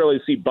don't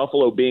necessarily see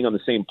Buffalo being on the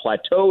same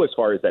plateau as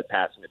far as that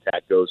passing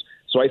attack goes.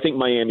 So I think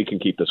Miami can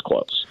keep this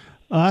close.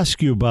 I'll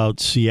ask you about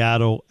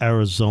Seattle,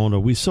 Arizona.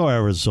 We saw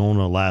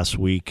Arizona last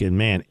week, and,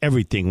 man,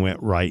 everything went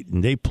right.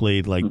 And they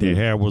played like their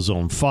hair was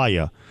on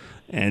fire.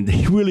 And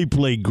they really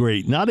played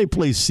great. Now they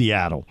play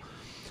Seattle.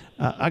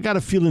 I got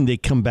a feeling they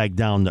come back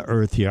down to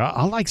earth here.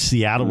 I like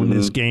Seattle in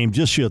this game.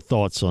 Just your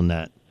thoughts on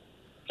that.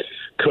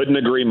 Couldn't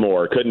agree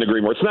more.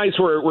 It's nice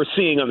we're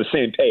seeing on the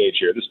same page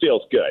here. This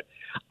feels good.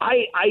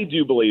 I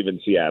do believe in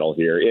Seattle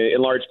here,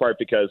 in large part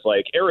because,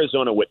 like,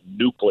 Arizona went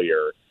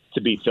nuclear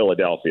to beat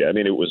Philadelphia. I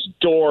mean, it was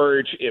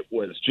George, it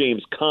was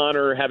James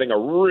Conner having a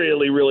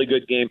really, really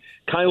good game.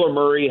 Kyler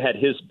Murray had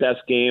his best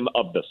game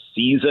of the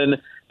season.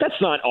 That's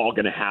not all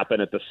going to happen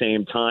at the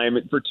same time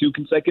for 2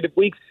 consecutive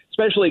weeks,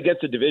 especially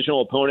against a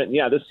divisional opponent. And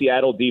yeah, this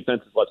Seattle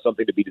defense has left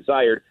something to be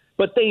desired,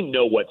 but they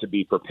know what to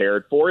be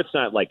prepared for. It's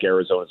not like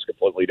Arizona's a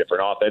completely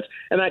different offense,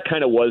 and that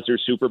kind of was their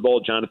Super Bowl.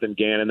 Jonathan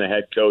Gannon, the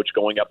head coach,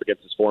 going up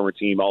against his former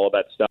team, all of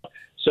that stuff.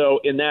 So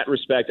in that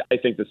respect, I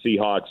think the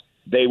Seahawks,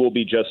 they will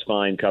be just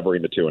fine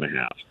covering the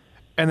 2.5.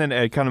 And then,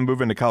 Ed, kind of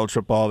moving to college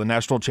football, the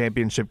national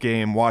championship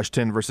game,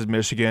 Washington versus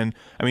Michigan.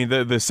 I mean,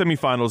 the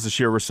semifinals this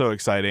year were so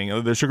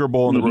exciting. The Sugar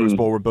Bowl and the Rose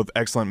Bowl were both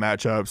excellent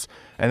matchups.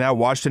 And now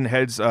Washington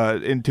heads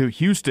into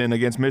Houston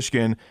against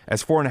Michigan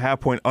as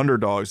 4.5-point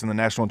underdogs in the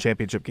national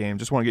championship game.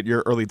 Just want to get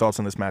your early thoughts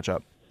on this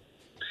matchup.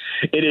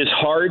 It is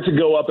hard to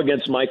go up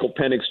against Michael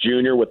Penix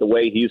Jr. with the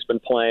way he's been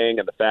playing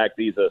and the fact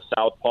that he's a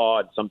southpaw,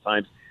 and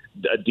sometimes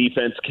a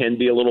defense can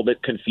be a little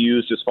bit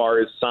confused as far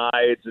as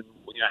sides and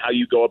how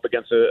you go up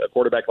against a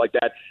quarterback like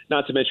that.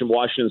 Not to mention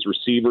Washington's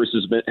receivers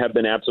have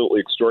been absolutely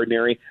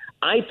extraordinary.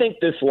 I think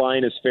this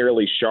line is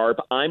fairly sharp.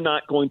 I'm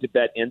not going to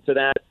bet into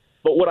that.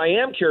 But what I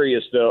am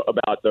curious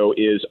about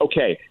is,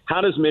 okay,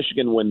 how does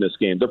Michigan win this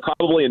game? There are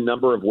probably a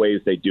number of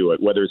ways they do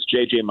it, whether it's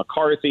J.J.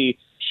 McCarthy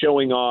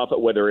showing off,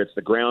 whether it's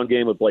the ground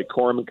game with Blake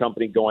Corum and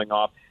company going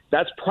off.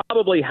 That's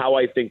probably how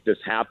I think this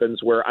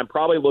happens, where I'm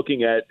probably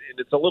looking at, and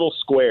it's a little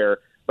square,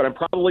 but I'm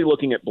probably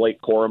looking at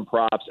Blake Corum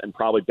props and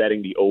probably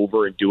betting the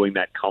over and doing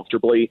that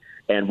comfortably.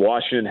 And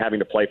Washington having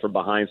to play from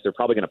behind, so they're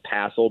probably going to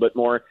pass a little bit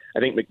more.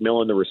 I think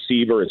McMillan, the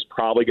receiver, is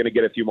probably going to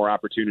get a few more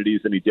opportunities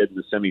than he did in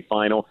the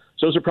semifinal.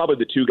 So those are probably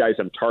the 2 guys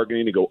I'm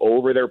targeting to go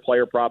over their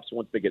player props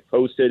once they get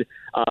posted.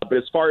 But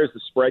as far as the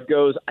spread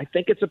goes, I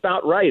think it's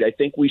about right. I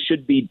think we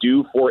should be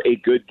due for a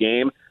good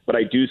game, but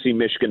I do see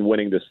Michigan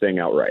winning this thing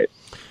outright.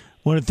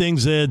 One of the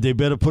things, Ed, they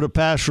better put a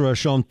pass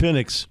rush on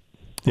Penix.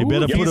 They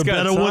better put a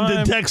better one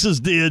than Texas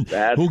did,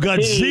 who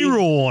got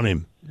 0 on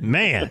him.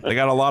 Man. They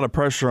got a lot of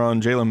pressure on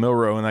Jalen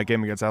Milroe in that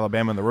game against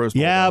Alabama in the Rose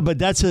Bowl. Yeah, but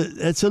that's a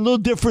little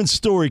different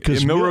story.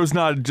 Because Milroe's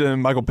not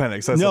Michael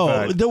Penix. That's a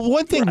fact. The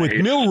one thing with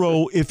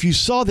Milroe, if you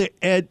saw that,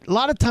 Ed, a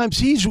lot of times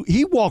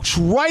he walks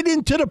right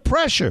into the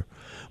pressure.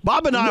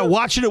 Bob and I are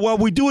watching it while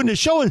we're doing the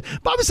show, and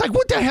Bob is like,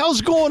 what the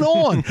hell's going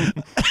on?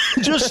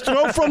 Just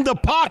throw from the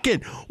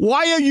pocket.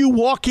 Why are you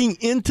walking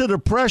into the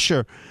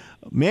pressure?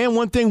 Man,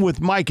 one thing with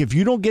Mike, if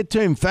you don't get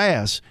to him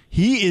fast,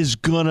 he is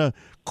going to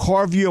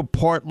carve you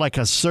apart like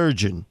a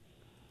surgeon.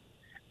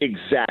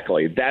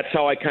 Exactly. That's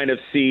how I kind of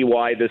see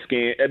why this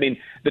game – I mean,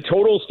 the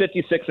total is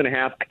 56.5.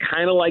 I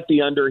kind of like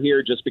the under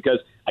here just because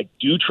I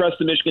do trust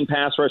the Michigan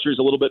pass rushers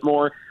a little bit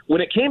more. When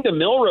it came to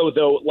Milroe,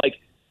 though, like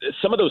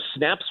some of those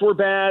snaps were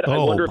bad. I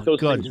wonder if those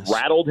things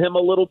rattled him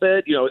a little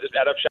bit,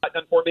 out of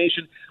shotgun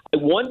formation. I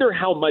wonder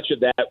how much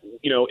of that,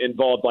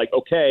 involved like,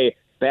 okay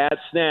 – bad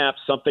snap,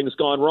 something's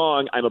gone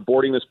wrong, I'm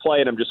aborting this play,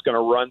 and I'm just going to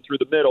run through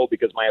the middle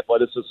because my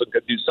athleticism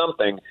could do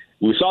something.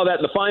 We saw that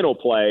in the final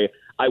play.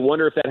 I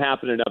wonder if that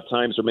happened enough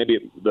times, or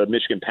maybe the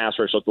Michigan pass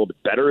rush looked a little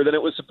bit better than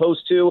it was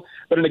supposed to.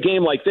 But in a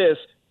game like this,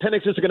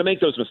 Penix isn't going to make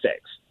those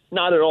mistakes.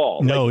 Not at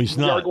all. No, he's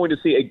not. We are going to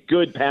see a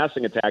good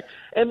passing attack.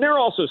 And they're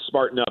also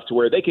smart enough to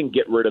where they can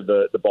get rid of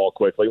the ball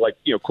quickly. Like,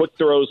 quick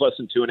throws, less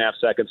than 2.5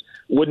 seconds.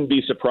 Wouldn't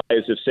be surprised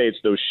if, say, it's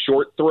those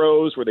short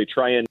throws where they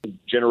try and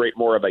generate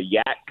more of a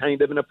yak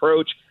kind of an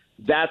approach.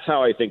 That's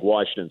how I think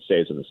Washington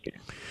stays in this game.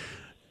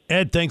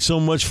 Ed, thanks so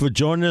much for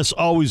joining us.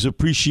 Always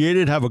appreciate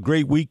it. Have a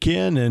great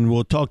weekend, and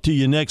we'll talk to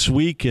you next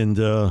week. And,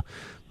 could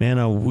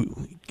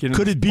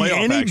it be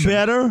any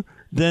better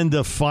than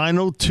the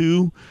final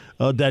 2,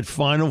 that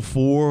final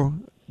 4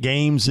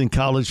 games in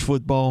college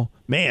football?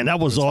 Man,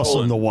 that was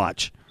awesome to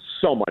watch.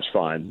 So much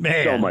fun.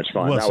 Man, so much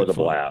fun. That was a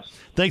blast.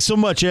 Thanks so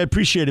much, Ed.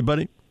 Appreciate it,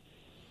 buddy.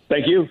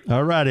 Thank you.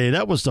 All righty.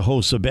 That was the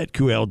host of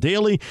BetQL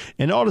Daily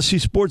and Odyssey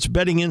Sports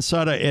betting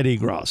insider Ed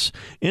Egros.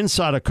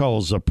 Insider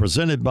calls are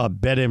presented by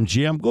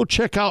BetMGM. Go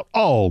check out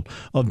all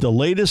of the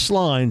latest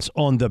lines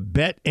on the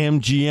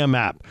BetMGM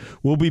app.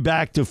 We'll be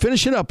back to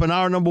finish it up in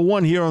hour number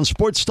 1 here on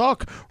Sports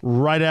Talk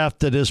right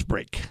after this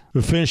break.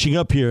 We're finishing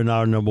up here in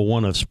hour number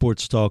 1 of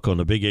Sports Talk on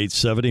the Big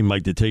 870.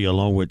 Mike to tell you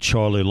along with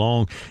Charlie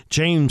Long.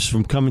 James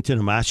from Cummington,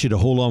 I'm asking you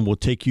to hold on. We'll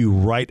take you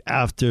right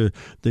after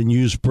the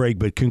news break.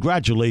 But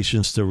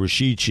congratulations to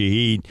Rashid,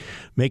 Shaheed,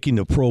 making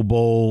the Pro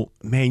Bowl.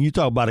 Man, you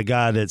talk about a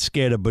guy that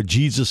scared a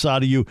bejesus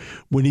out of you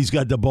when he's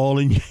got the ball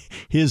in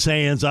his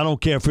hands. I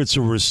don't care if it's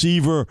a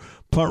receiver,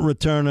 punt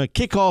returner,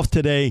 kickoff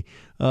today.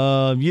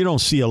 You don't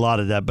see a lot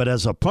of that. But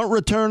as a punt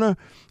returner,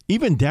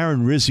 even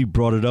Darren Rizzi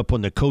brought it up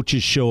on the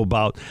coaches show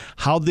about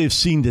how they've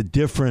seen the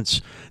difference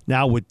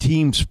now with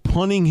teams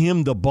punting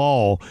him the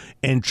ball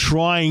and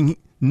trying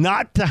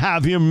not to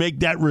have him make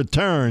that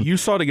return. You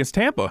saw it against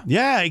Tampa.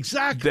 Yeah,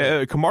 exactly.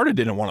 Kamara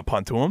didn't want to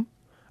punt to him.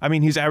 I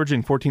mean, he's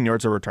averaging 14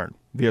 yards a return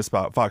via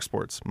Fox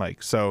Sports,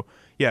 Mike. So,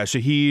 yeah,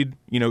 Shaheed,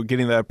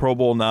 getting that Pro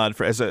Bowl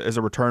nod as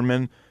a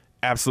returnman,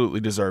 absolutely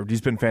deserved.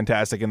 He's been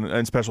fantastic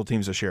in special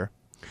teams this year.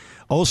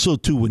 Also,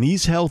 too, when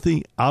he's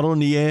healthy, out on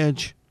the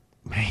edge,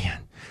 man,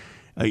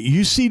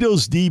 you see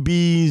those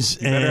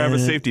DBs. You better have a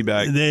safety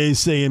back. They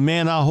say,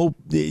 man, I hope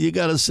you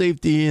got a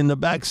safety in the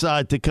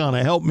backside to kind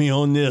of help me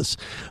on this.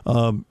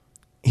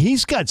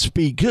 He's got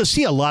speed. Because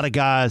see a lot of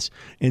guys,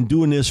 in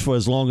doing this for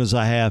as long as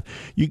I have,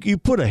 you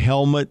put a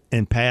helmet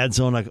and pads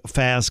on a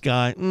fast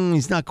guy,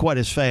 he's not quite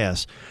as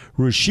fast.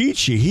 Rashid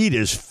Shaheed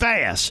is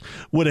fast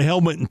with a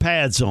helmet and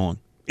pads on.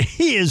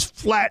 He is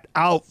flat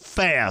out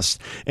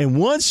fast. And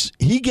once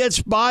he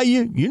gets by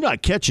you, you're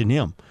not catching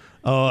him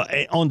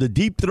on the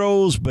deep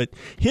throws. But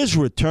his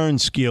return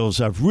skills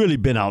have really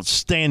been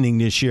outstanding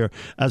this year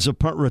as a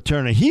punt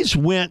returner. He's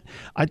went,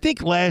 I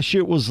think last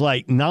year it was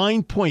like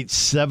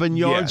 9.7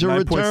 yards a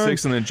return.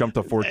 9.6 and then jumped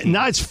to 14.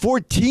 Now it's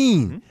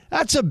 14. Mm-hmm.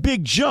 That's a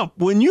big jump.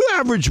 When you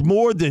average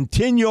more than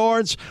 10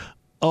 yards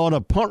on a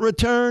punt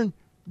return,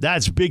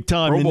 that's big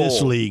time in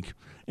this league.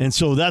 And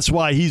so that's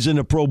why he's in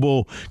the Pro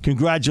Bowl.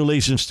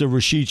 Congratulations to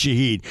Rashid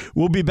Shaheed.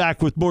 We'll be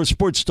back with more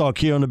sports talk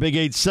here on the Big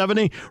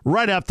 870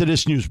 right after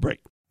this news break.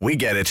 We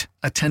get it.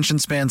 Attention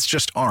spans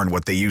just aren't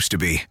what they used to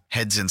be.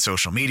 Heads in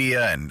social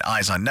media and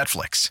eyes on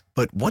Netflix.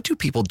 But what do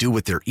people do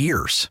with their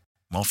ears?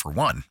 Well, for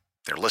one,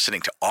 they're listening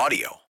to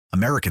audio.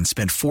 Americans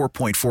spend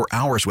 4.4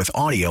 hours with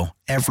audio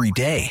every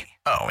day.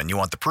 Oh, and you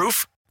want the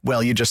proof?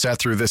 Well, you just sat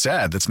through this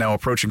ad that's now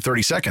approaching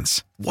 30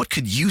 seconds. What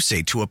could you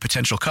say to a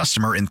potential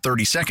customer in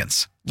 30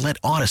 seconds? Let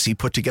Odyssey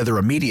put together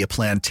a media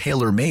plan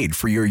tailor-made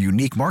for your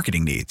unique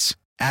marketing needs.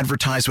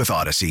 Advertise with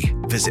Odyssey.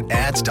 Visit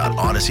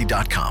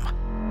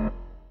ads.odyssey.com.